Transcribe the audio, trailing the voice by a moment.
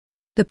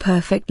the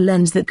perfect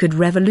lens that could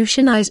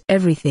revolutionize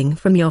everything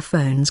from your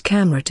phone's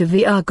camera to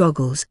VR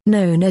goggles.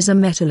 Known as a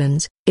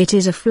metalens, it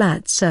is a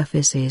flat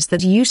surfaces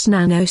that use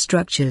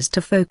nanostructures to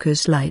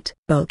focus light.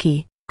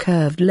 Bulky,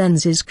 curved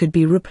lenses could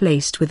be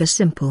replaced with a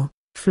simple,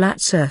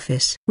 flat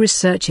surface.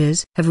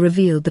 Researchers have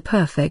revealed the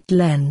perfect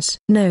lens.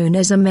 Known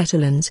as a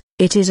metalens,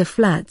 it is a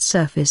flat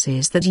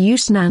surfaces that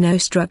use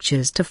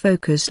nanostructures to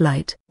focus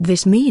light.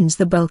 This means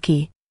the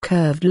bulky,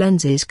 curved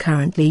lenses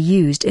currently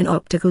used in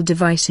optical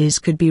devices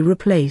could be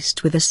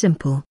replaced with a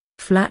simple,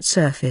 flat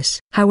surface.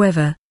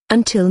 However,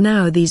 until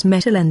now these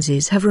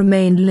metalenses have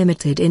remained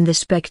limited in the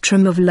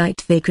spectrum of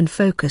light they can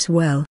focus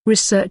well.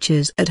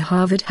 Researchers at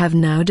Harvard have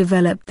now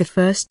developed the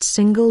first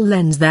single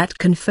lens that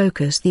can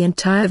focus the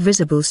entire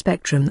visible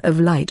spectrum of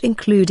light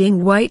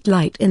including white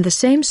light in the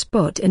same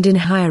spot and in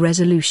higher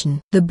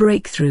resolution. The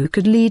breakthrough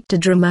could lead to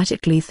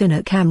dramatically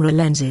thinner camera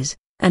lenses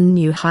and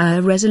new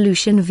higher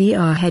resolution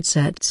VR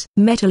headsets.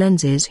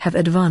 Metalenses have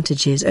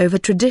advantages over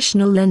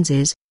traditional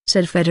lenses,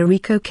 said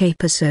Federico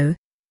Capasso,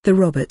 the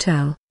Robert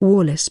L.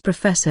 Wallace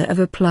Professor of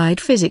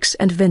Applied Physics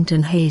and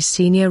Vinton Hayes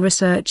Senior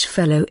Research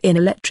Fellow in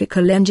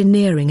Electrical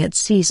Engineering at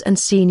SEAS and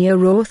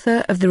Senior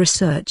Author of the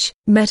research.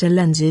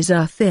 Metalenses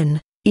are thin,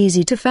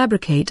 easy to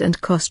fabricate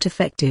and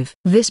cost-effective.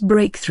 This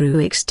breakthrough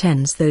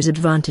extends those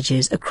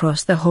advantages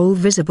across the whole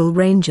visible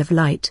range of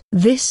light.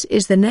 This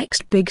is the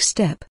next big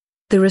step.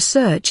 The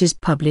research is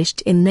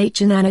published in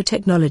Nature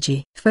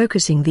Nanotechnology.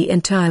 Focusing the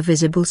entire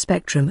visible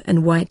spectrum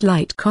and white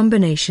light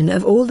combination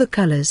of all the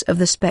colors of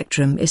the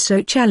spectrum is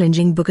so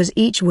challenging because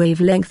each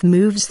wavelength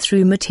moves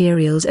through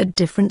materials at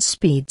different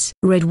speeds.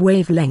 Red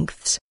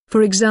wavelengths,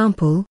 for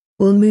example,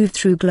 will move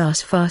through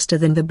glass faster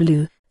than the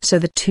blue, so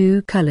the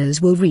two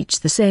colors will reach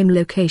the same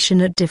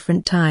location at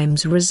different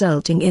times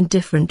resulting in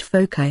different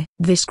foci.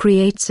 This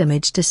creates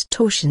image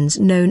distortions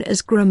known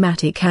as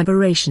chromatic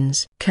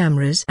aberrations.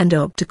 Cameras and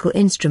optical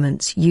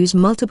instruments use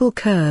multiple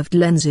curved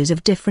lenses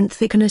of different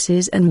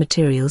thicknesses and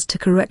materials to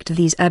correct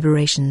these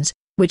aberrations,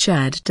 which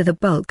add to the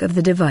bulk of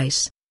the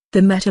device. The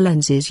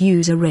metalenses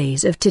use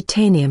arrays of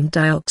titanium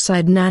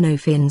dioxide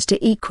nanofins to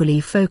equally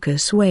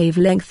focus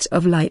wavelengths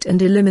of light and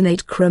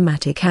eliminate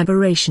chromatic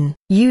aberration.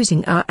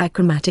 Using our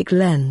achromatic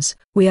lens,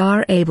 we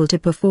are able to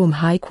perform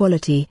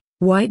high-quality,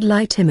 white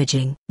light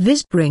imaging.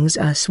 This brings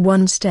us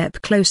one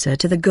step closer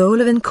to the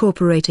goal of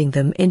incorporating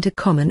them into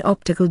common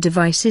optical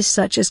devices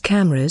such as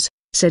cameras,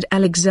 said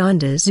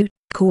Alexander Zuk,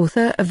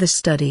 co-author of the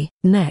study.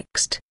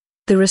 Next,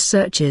 the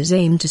researchers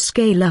aim to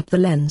scale up the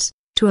lens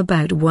to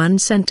about 1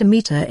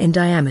 centimeter in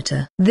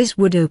diameter. This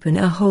would open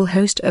a whole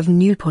host of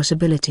new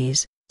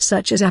possibilities,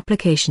 such as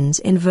applications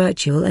in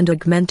virtual and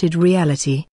augmented reality,